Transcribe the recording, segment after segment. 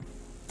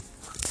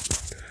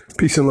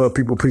Peace and love,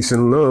 people. Peace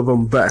and love.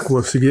 I'm back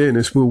once again.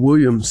 It's Will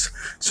Williams,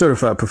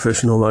 certified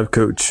professional life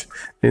coach.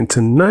 And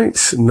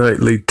tonight's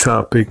nightly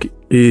topic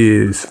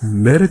is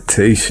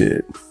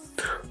meditation.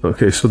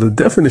 Okay, so the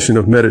definition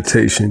of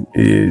meditation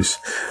is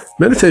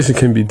meditation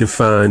can be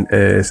defined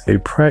as a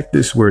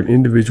practice where an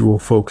individual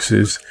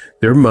focuses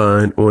their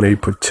mind on a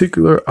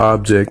particular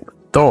object,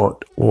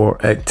 thought,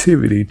 or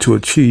activity to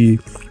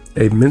achieve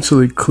a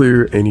mentally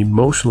clear and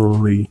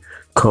emotionally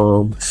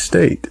calm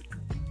state.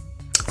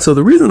 So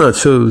the reason I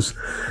chose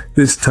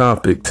this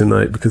topic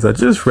tonight, because I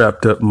just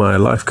wrapped up my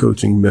life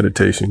coaching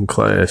meditation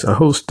class.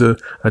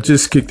 I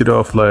just kicked it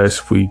off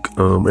last week,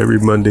 every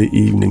Monday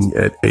evening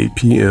at 8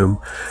 p.m.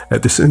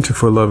 at the Center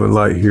for Love and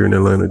Light here in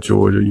Atlanta,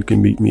 Georgia. You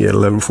can meet me at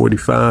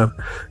 1145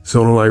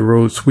 Zona Light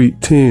Road,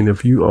 Suite 10.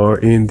 If you are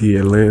in the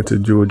Atlanta,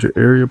 Georgia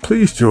area,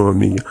 please join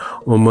me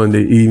on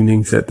Monday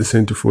evenings at the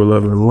Center for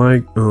Love and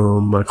Light.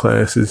 My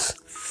class is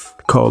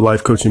called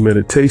Life Coaching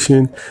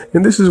Meditation,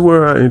 and this is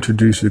where I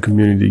introduce the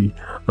community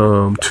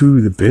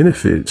to the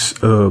benefits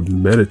of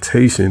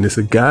meditation. It's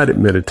a guided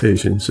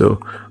meditation, so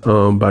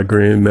by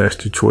Grand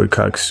Master Choi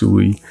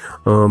Kok-Sui,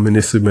 and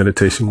it's a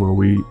meditation where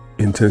we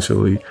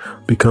intentionally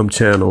become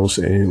channels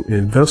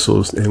and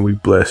vessels, and we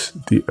bless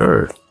the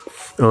earth.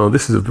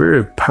 This is a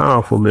very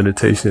powerful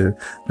meditation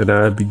that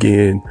I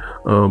began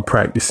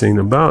practicing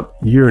about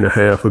a year and a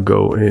half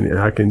ago, and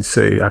I can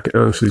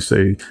honestly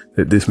say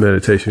that this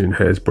meditation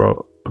has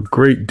brought a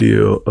great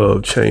deal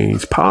of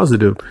change,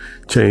 positive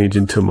change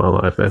into my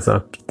life, as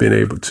I've been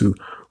able to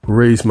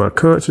raise my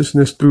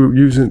consciousness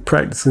through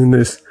practicing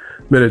this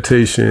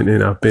meditation,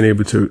 and I've been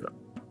able to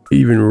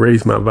even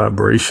raise my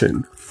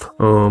vibration.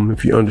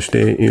 If you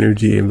understand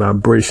energy and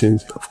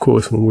vibrations, of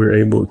course, when we're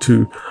able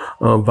to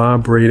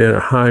vibrate at a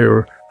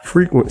higher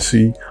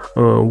frequency,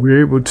 we're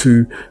able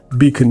to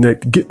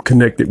get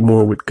connected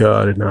more with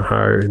God and our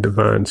higher and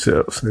divine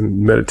selves.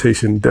 And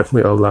meditation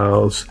definitely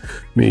allows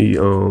me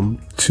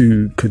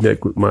to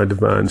connect with my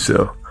divine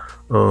self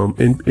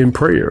in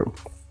prayer.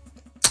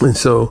 And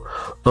so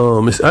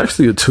it's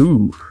actually a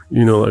tool,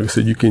 like I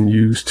said, you can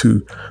use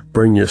to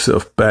bring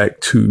yourself back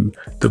to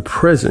the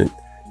present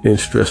in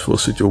stressful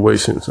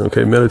situations.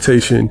 Okay,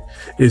 meditation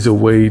is a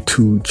way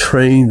to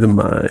train the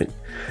mind,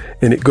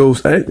 and it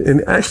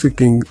actually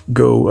can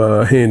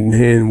go hand in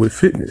hand with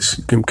fitness.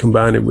 You can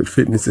combine it with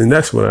fitness, and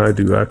that's what I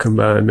do. I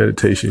combine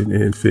meditation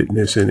and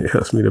fitness, and it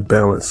helps me to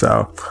balance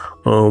out.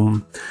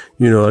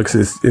 Like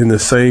I said, in the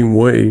same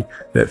way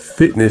that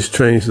fitness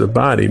trains the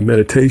body,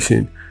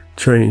 meditation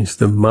trains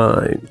the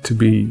mind to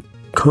be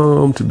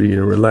calm, to be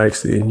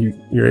relaxed, and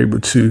you're able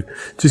to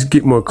just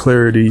get more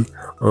clarity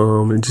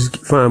and just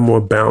find more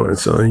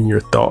balance in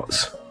your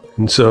thoughts.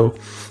 And so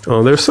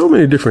there's so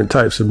many different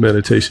types of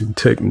meditation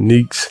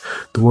techniques.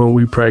 The one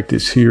we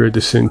practice here at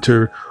the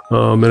center,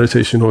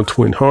 meditation on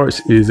Twin Hearts,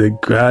 is a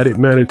guided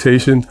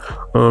meditation.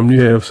 You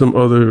have some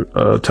other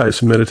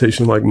types of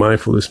meditation like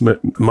mindfulness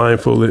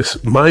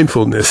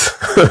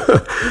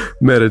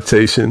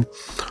meditation,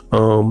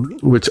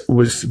 which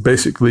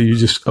basically you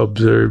just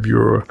observe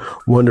your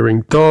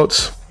wandering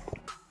thoughts.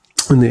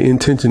 And the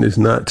intention is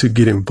not to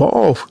get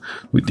involved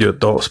with your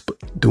thoughts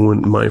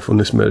doing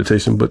mindfulness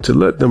meditation, but to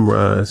let them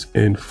rise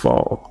and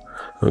fall.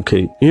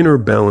 Okay, inner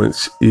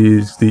balance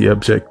is the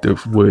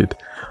objective with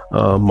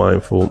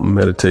mindful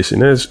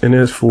meditation. As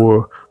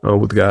for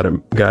with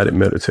guided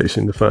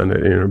meditation, to find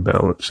that inner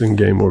balance and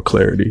gain more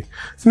clarity.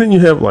 And then you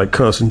have like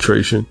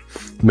concentration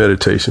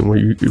meditation,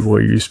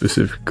 where you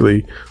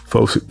specifically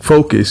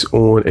focus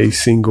on a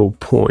single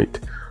point.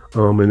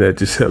 And that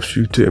just helps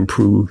you to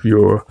improve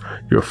your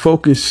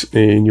focus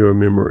and your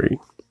memory.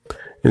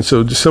 And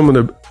so just some of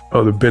the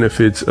other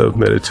benefits of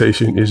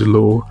meditation is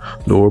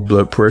lower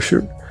blood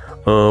pressure,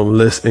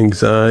 less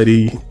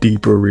anxiety,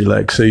 deeper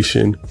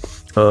relaxation,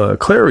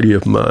 clarity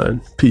of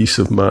mind, peace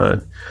of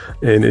mind,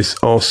 and it's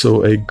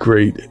also a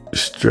great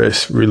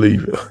stress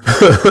reliever.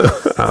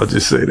 I'll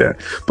just say that.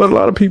 But a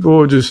lot of people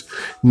are just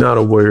not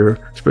aware,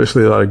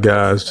 especially a lot of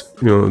guys,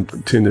 tend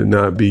to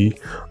not be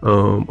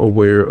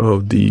aware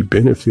of the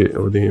benefit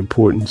or the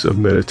importance of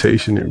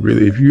meditation. And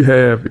really, if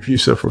you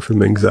suffer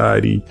from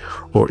anxiety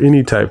or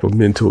any type of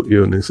mental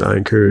illness, I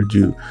encourage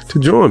you to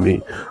join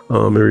me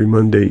every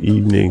Monday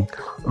evening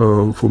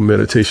for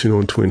meditation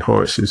on Twin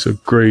Hearts. It's a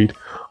great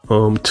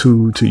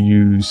tool to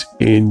use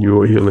in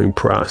your healing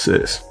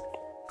process.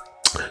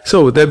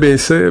 So with that being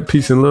said,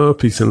 peace and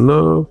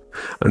love.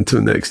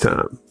 Until next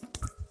time.